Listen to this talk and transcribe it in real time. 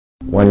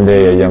One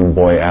day a young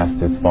boy asked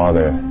his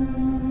father,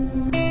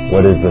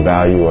 "What is the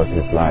value of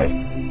his life?"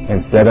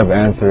 Instead of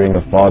answering,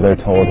 the father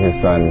told his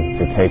son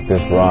to take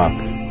this rock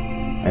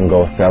and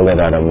go sell it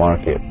at a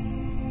market.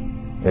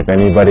 If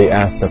anybody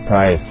asks the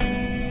price,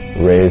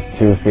 raise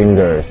 2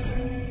 fingers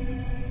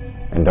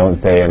and don't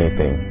say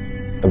anything.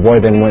 The boy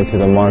then went to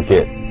the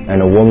market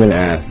and a woman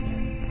asked,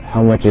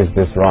 "How much is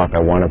this rock? I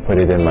want to put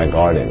it in my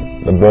garden."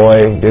 The boy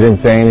didn't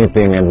say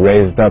anything and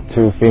raised up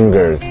 2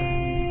 fingers,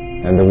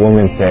 and the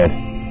woman said,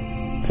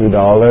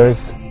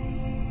 $2?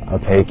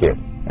 I'll take it.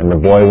 And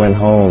the boy went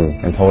home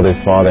and told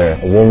his father,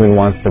 "A woman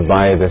wants to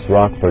buy this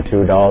rock for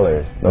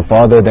 $2. The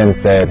father then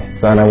said,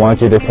 "Son, I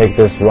want you to take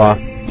this rock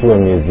to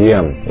a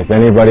museum. If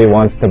anybody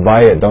wants to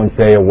buy it, don't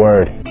say a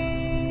word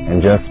and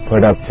just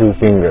put up 2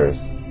 fingers."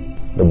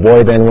 The boy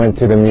then went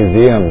to the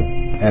museum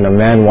and a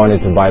man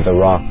wanted to buy the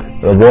rock.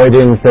 The boy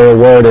didn't say a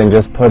word and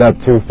just put up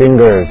 2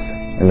 fingers,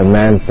 and the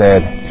man said,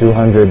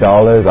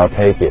 $200, I'll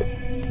take it.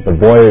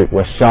 The boy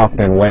was shocked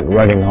and went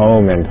running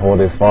home and told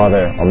his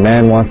father, "A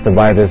man wants to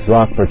buy this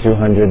rock for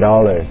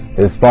 $200.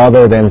 His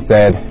father then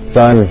said,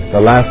 "Son,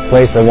 the last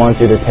place I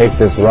want you to take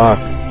this rock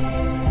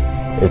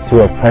is to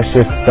a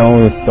precious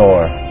stone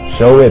store.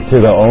 Show it to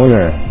the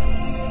owner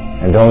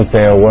and don't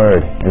say a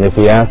word. And if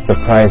he asks the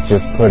price,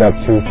 just put up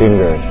 2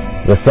 fingers."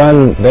 The son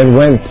then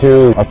went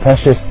to a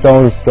precious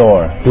stone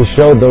store. He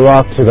showed the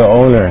rock to the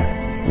owner.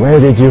 "Where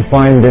did you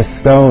find this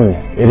stone?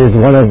 It is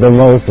one of the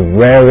most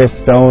rarest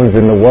stones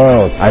in the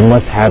world. I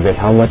must have it.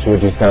 How much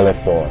would you sell it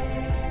for?"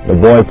 The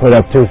boy put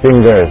up 2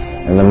 fingers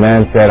and the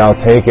man said,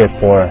 "I'll take it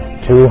for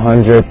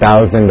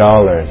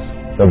 $200,000.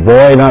 The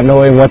boy, not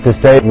knowing what to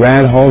say,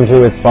 ran home to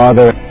his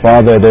father.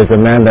 "Father, there's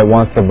a man that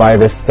wants to buy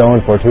this stone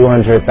for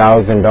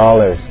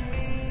 $200,000.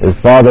 His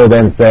father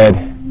then said,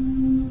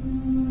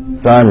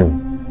 "Son,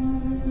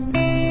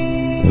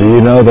 do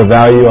you know the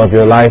value of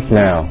your life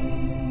now?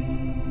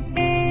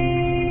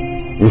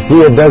 You see,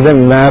 it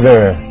doesn't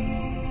matter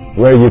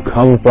where you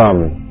come from,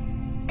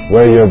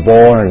 where you're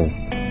born,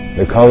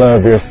 the color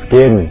of your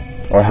skin,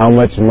 or how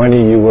much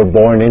money you were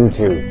born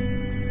into.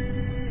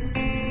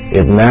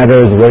 It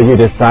matters where you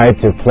decide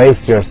to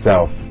place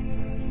yourself,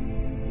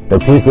 the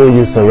people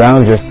you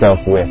surround yourself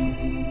with,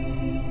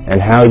 and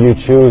how you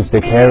choose to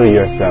carry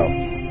yourself.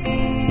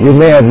 You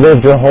may have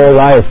lived your whole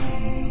life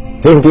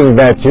thinking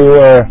that you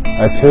were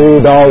a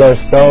 $2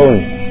 stone.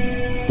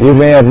 You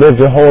may have lived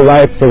your whole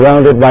life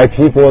surrounded by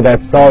people that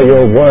saw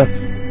your worth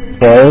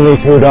for only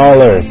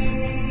 $2.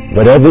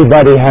 But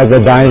everybody has a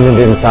diamond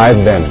inside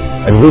them.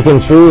 And we can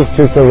choose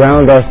to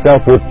surround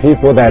ourselves with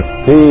people that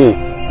see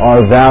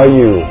our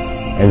value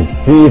and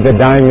see the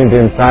diamond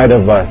inside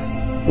of us.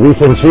 We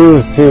can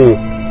choose to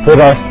put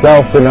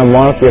ourselves in a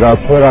market or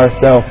put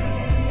ourselves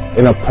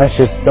in a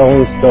precious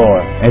stone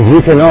store. And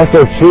you can also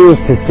choose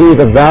to see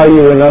the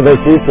value in other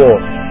people.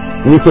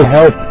 You can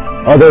help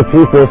other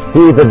people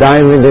see the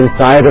diamond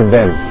inside of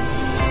them.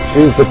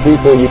 Choose the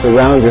people you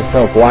surround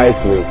yourself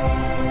wisely.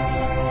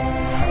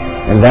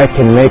 And that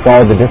can make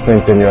all the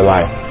difference in your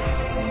life.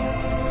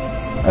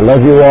 I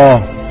love you all,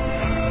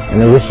 and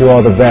I wish you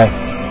all the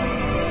best.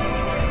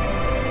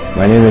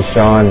 My name is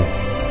Sean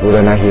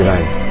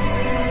Buranahiran.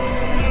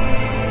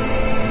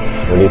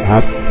 สวัสดีครั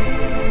บ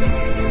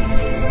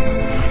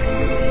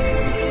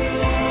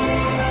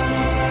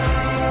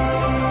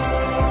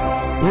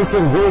You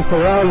can be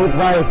surrounded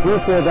by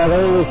people that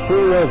only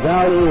see your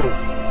value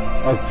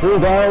of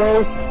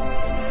 $2,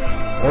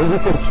 or you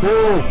can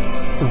choose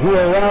to be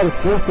around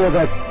people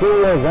that see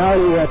your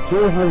value at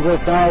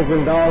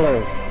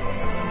 $200,000.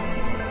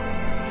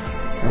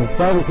 And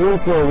some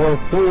people will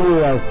see you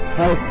as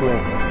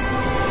priceless.